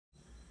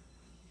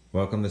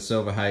Welcome to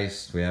Silver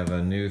Heist. We have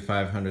a new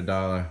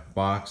 $500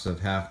 box of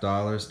half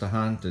dollars to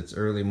hunt. It's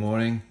early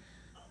morning.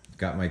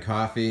 Got my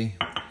coffee.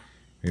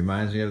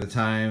 Reminds me of the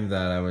time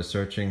that I was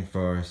searching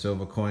for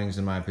silver coins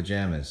in my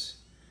pajamas.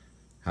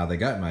 How they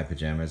got in my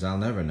pajamas, I'll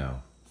never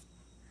know.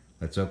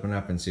 Let's open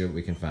up and see what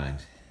we can find.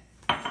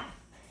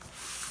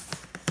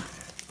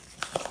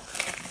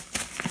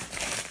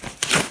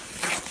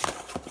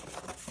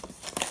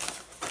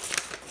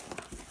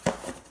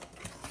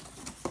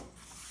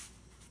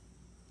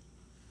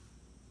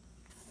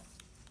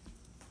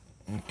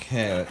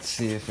 Okay, let's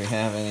see if we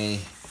have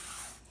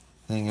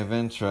anything of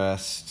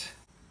interest.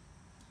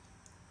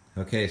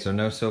 Okay, so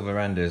no silver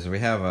enders. We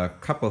have a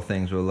couple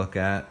things we'll look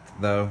at,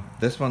 though.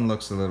 This one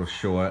looks a little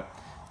short.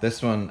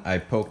 This one, I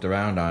poked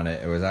around on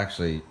it. It was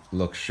actually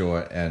looked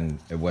short, and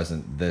it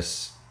wasn't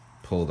this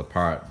pulled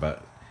apart,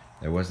 but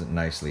it wasn't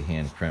nicely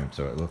hand crimped,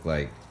 so it looked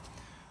like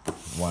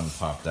one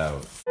popped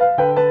out.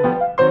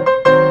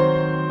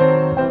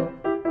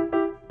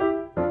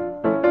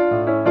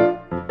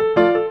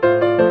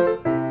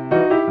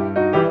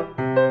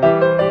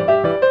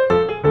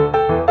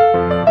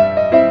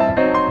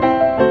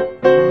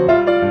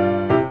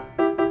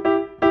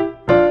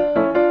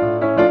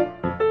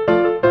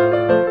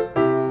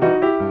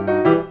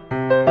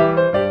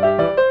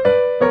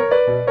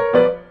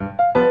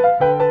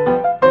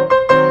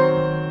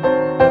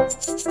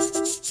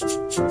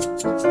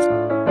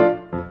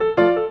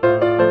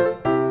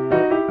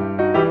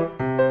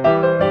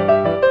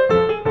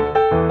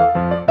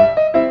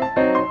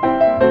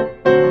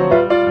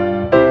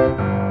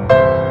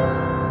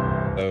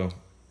 So,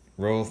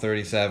 roll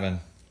 37.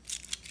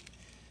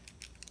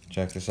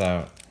 Check this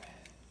out.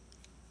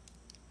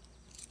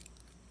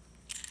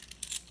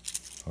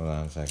 Hold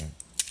on a second.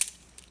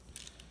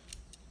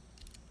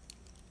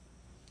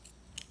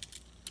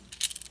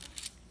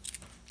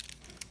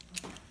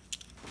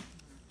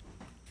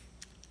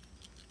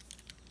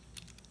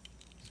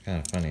 It's kind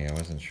of funny, I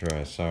wasn't sure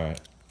I saw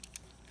it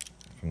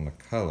from the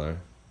color.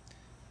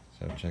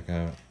 So check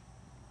out.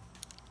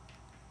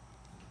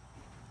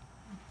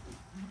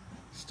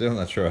 Still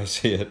not sure I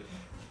see it.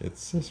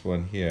 It's this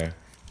one here.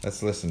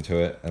 Let's listen to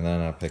it and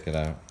then I'll pick it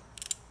out.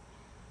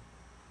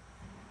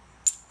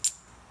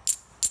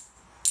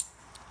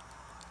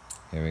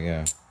 Here we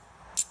go.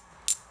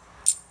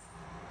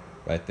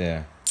 Right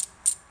there.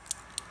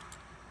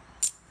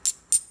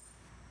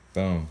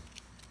 Boom.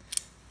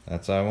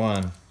 That's our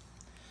one.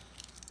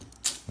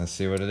 Let's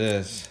see what it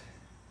is.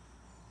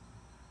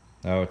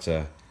 Oh, it's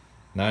a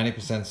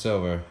 90%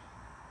 silver.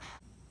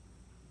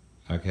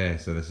 Okay,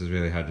 so this is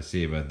really hard to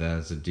see, but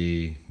that's a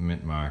D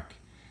mint mark.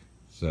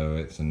 So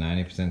it's a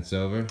 90%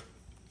 silver.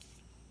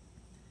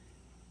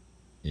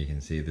 You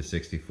can see the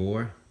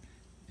 64,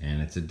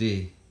 and it's a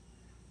D.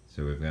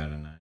 So we've got a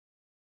 9.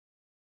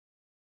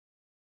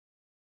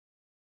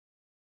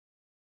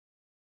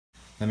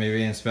 Let me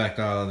re-inspect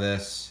all of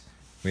this.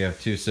 We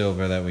have 2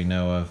 silver that we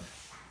know of.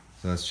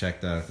 So let's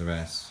check out the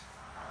rest.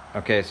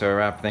 Okay, so I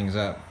wrap things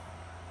up.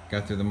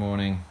 Got through the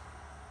morning.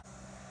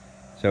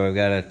 So we've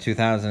got a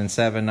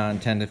 2007 not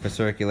intended for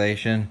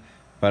circulation,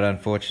 but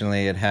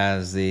unfortunately it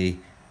has the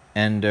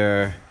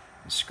Ender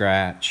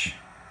scratch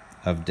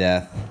of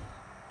death.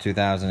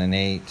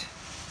 2008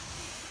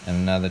 and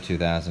another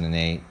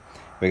 2008.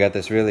 We got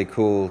this really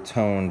cool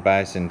toned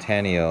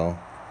bicentennial.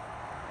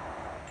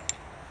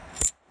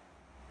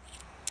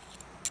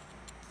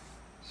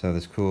 So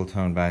this cool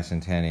toned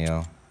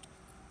bicentennial.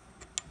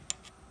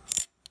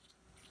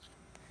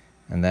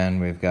 And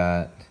then we've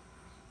got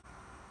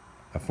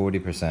a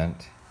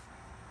 40%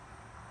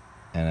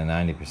 and a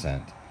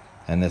 90%.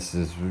 And this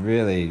is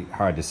really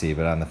hard to see,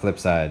 but on the flip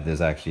side,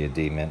 there's actually a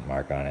D mint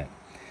mark on it.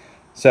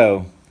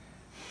 So,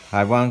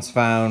 I once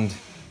found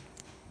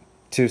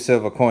 2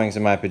 silver coins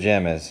in my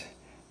pajamas.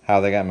 How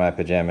they got in my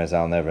pajamas,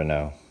 I'll never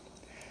know.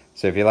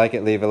 So if you like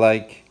it, leave a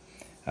like.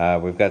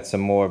 We've got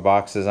some more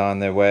boxes on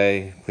their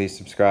way. Please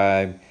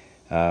subscribe.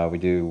 We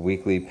do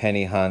weekly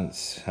penny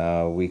hunts,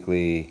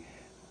 weekly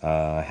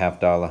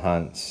half dollar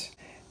hunts,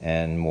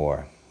 and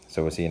more.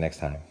 So we'll see you next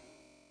time.